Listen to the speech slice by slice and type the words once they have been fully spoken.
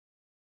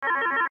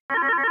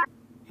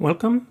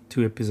Welcome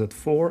to episode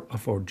 4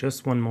 of our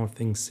Just One More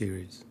Thing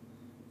series.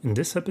 In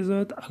this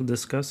episode, I'll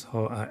discuss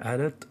how I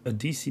added a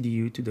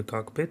DCDU to the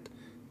cockpit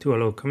to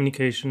allow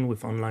communication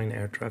with online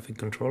air traffic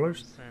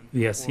controllers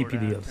via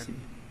CPDLC.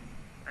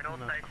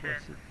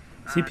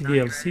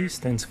 CPDLC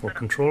stands for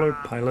Controller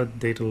Pilot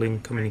Data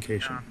Link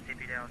Communication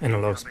and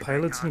allows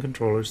pilots and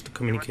controllers to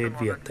communicate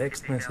via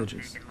text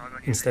messages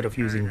instead of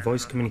using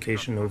voice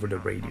communication over the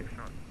radio.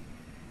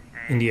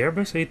 In the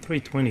Airbus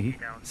A320,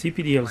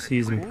 CPDLC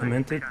is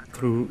implemented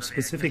through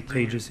specific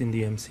pages in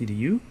the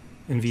MCDU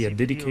and via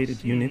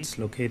dedicated units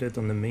located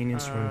on the main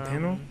instrument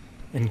panel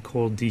and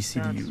called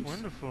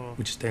DCDUs,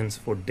 which stands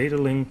for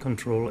Datalink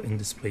Control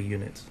Display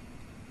Unit.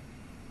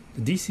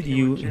 The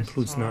DCDU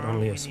includes not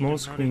only a small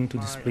screen to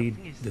display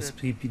the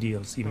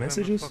CPDLC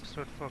messages,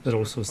 but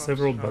also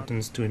several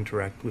buttons to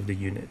interact with the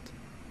unit.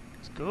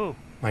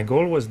 My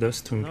goal was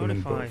thus to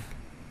implement both,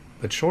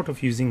 but short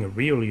of using a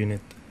real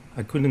unit,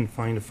 I couldn't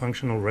find a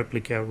functional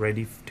replica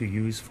ready to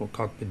use for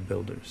cockpit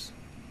builders.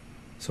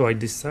 So I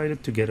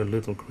decided to get a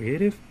little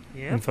creative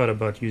and thought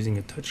about using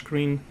a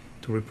touchscreen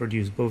to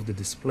reproduce both the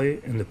display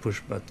and the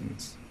push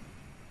buttons.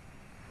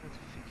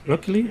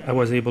 Luckily, I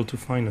was able to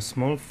find a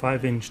small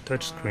 5-inch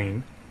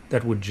touchscreen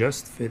that would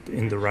just fit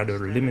in the rather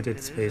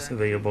limited space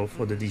available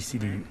for the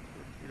DCDU.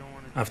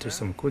 After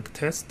some quick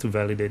tests to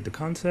validate the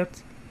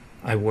concept,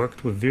 I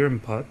worked with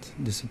Vier-Im-Pott,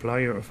 the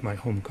supplier of my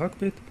home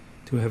cockpit,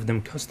 to have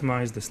them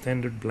customize the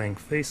standard blank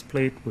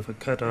faceplate with a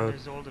cutout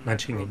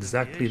matching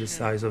exactly the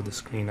size of the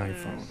screen I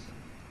found.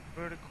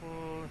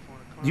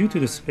 Due to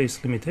the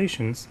space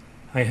limitations,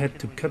 I had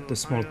to cut the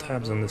small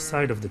tabs on the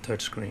side of the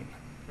touchscreen.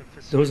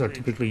 Those are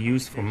typically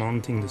used for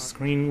mounting the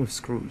screen with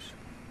screws,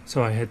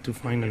 so I had to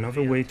find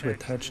another way to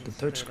attach the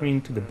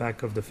touchscreen to the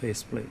back of the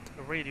faceplate.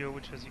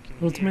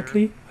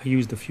 Ultimately, I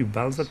used a few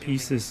balsa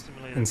pieces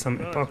and some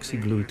epoxy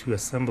glue to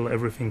assemble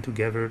everything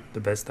together the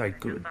best I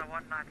could.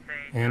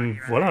 And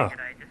voila!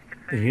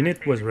 The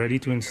unit was ready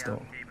to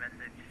install.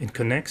 It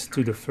connects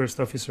to the first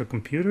officer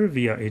computer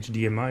via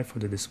HDMI for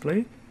the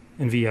display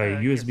and via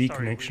a USB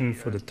connection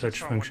for the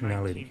touch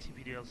functionality.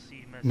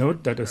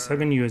 Note that a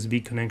second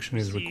USB connection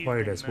is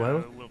required as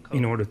well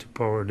in order to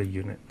power the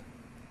unit.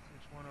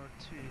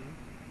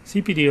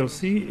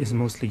 CPDLC is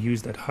mostly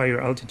used at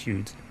higher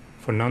altitudes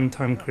for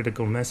non-time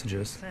critical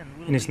messages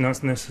and is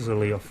not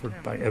necessarily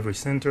offered by every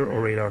center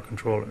or radar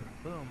controller.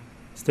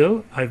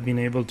 Still, I've been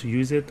able to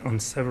use it on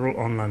several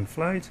online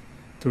flights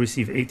to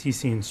receive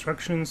ATC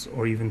instructions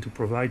or even to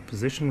provide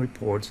position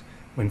reports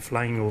when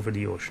flying over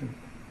the ocean.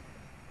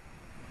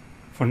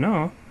 For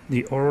now,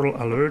 the oral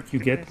alert you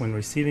get when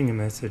receiving a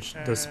message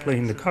does play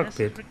in the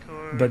cockpit,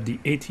 but the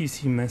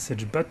ATC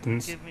message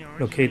buttons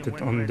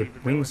located on the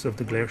wings of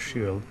the glare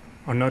shield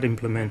are not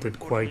implemented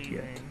quite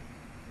yet.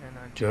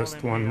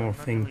 Just one more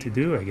thing to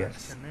do, I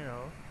guess.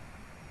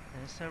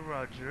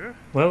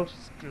 Well,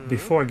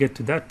 before I get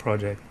to that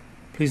project,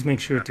 please make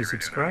sure to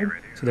subscribe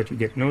so that you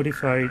get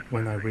notified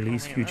when I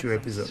release future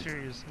episodes.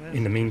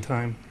 In the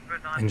meantime,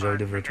 enjoy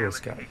the virtual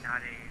skies.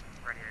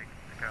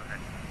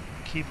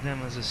 Keep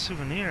them as a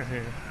souvenir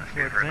here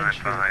for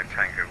adventure. 95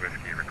 Tango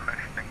Whiskey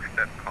requesting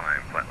step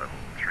climb flight level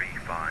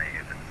 35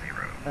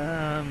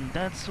 and 0.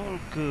 That's all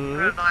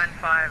good.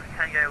 95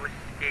 Tango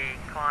Whiskey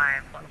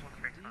climb flight level